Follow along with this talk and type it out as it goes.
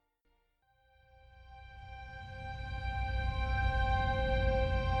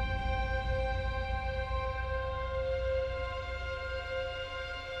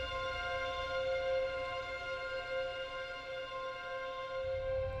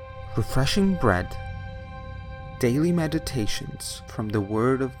Refreshing Bread. Daily Meditations from the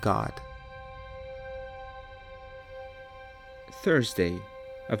Word of God. Thursday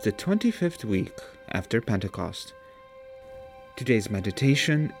of the 25th week after Pentecost. Today's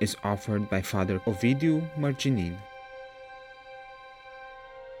meditation is offered by Father Ovidiu Marginin.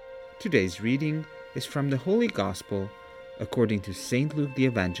 Today's reading is from the Holy Gospel according to St. Luke the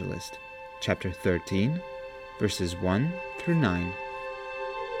Evangelist, chapter 13, verses 1 through 9.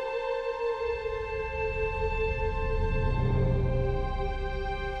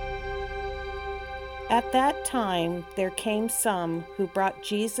 At that time there came some who brought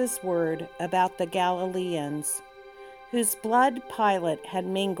Jesus word about the Galileans, whose blood Pilate had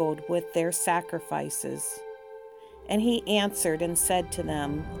mingled with their sacrifices. And he answered and said to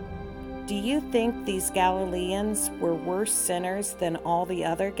them, "Do you think these Galileans were worse sinners than all the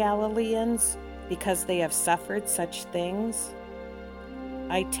other Galileans, because they have suffered such things?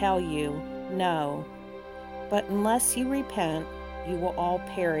 I tell you, no. But unless you repent, you will all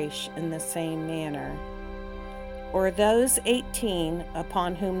perish in the same manner. Or those 18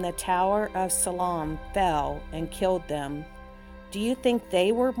 upon whom the Tower of Siloam fell and killed them, do you think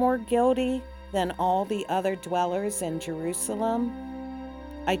they were more guilty than all the other dwellers in Jerusalem?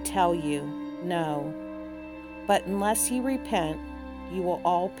 I tell you, no. But unless you repent, you will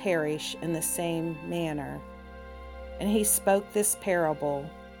all perish in the same manner." And he spoke this parable.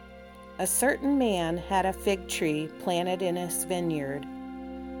 A certain man had a fig tree planted in his vineyard,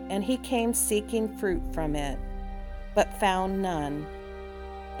 and he came seeking fruit from it, but found none.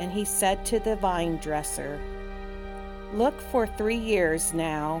 And he said to the vine dresser, "Look, for 3 years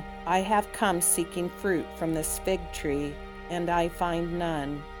now I have come seeking fruit from this fig tree, and I find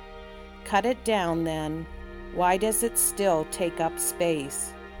none. Cut it down then. Why does it still take up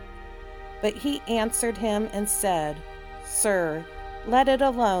space?" But he answered him and said, "Sir, let it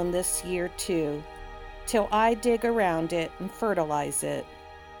alone this year too, till I dig around it and fertilize it.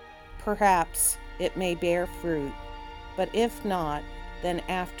 Perhaps it may bear fruit, but if not, then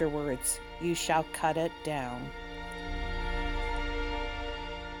afterwards you shall cut it down."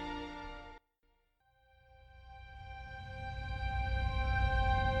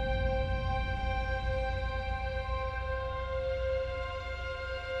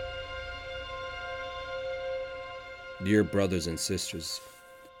 Dear brothers and sisters,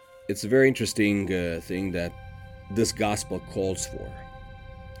 it's a very interesting thing that this gospel calls for.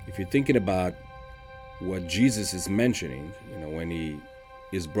 If you're thinking about what Jesus is mentioning, when he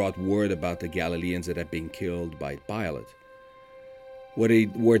is brought word about the Galileans that have been killed by Pilate,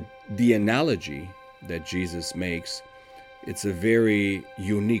 the analogy that Jesus makes, it's a very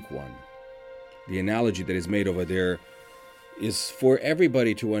unique one. The analogy that is made over there is for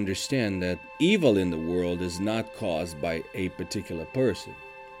everybody to understand that evil in the world is not caused by a particular person,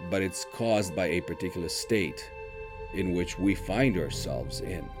 but it's caused by a particular state in which we find ourselves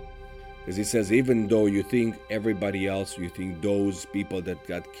in. Because he says, even though you think everybody else, you think those people that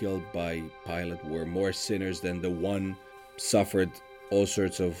got killed by Pilate were more sinners than the one suffered all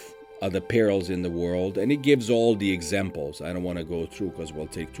sorts of other perils in the world, and he gives all the examples. I don't want to go through because we'll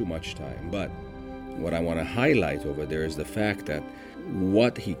take too much time, but what I want to highlight over there is the fact that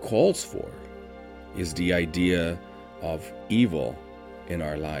what he calls for is the idea of evil in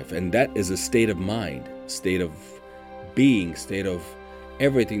our life. And that is a state of mind, state of being, state of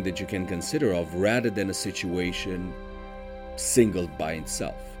everything that you can consider of, rather than a situation singled by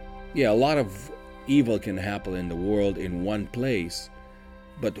itself. Yeah, a lot of evil can happen in the world in one place,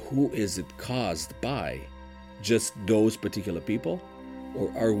 but who is it caused by? Just those particular people? Or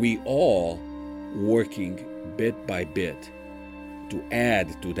are we all working bit by bit to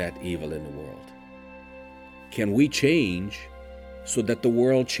add to that evil in the world? Can we change so that the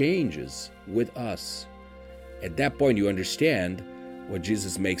world changes with us? At that point, you understand what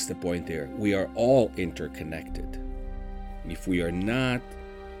Jesus makes the point there. We are all interconnected. If we are not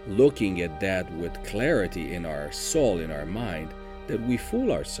looking at that with clarity in our soul, in our mind, then we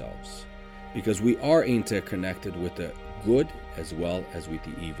fool ourselves, because we are interconnected with the good as well as with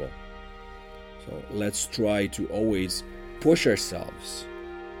the evil. So let's try to always push ourselves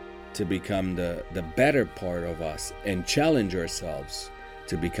to become the better part of us, and challenge ourselves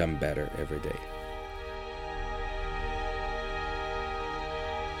to become better every day.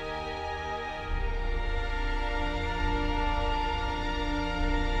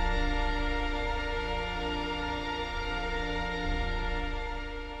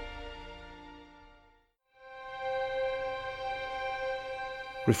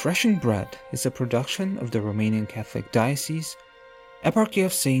 Refreshing Bread is a production of the Romanian Catholic Diocese, Eparchy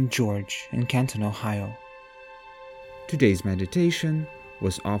of St. George in Canton, Ohio. Today's meditation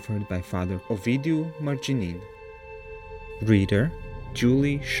was offered by Father Ovidiu Marginin. Reader,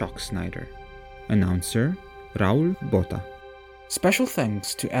 Julie Schocksnyder. Announcer, Raul Bota. Special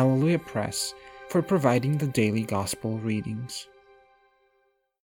thanks to Alleluia Press for providing the daily Gospel readings.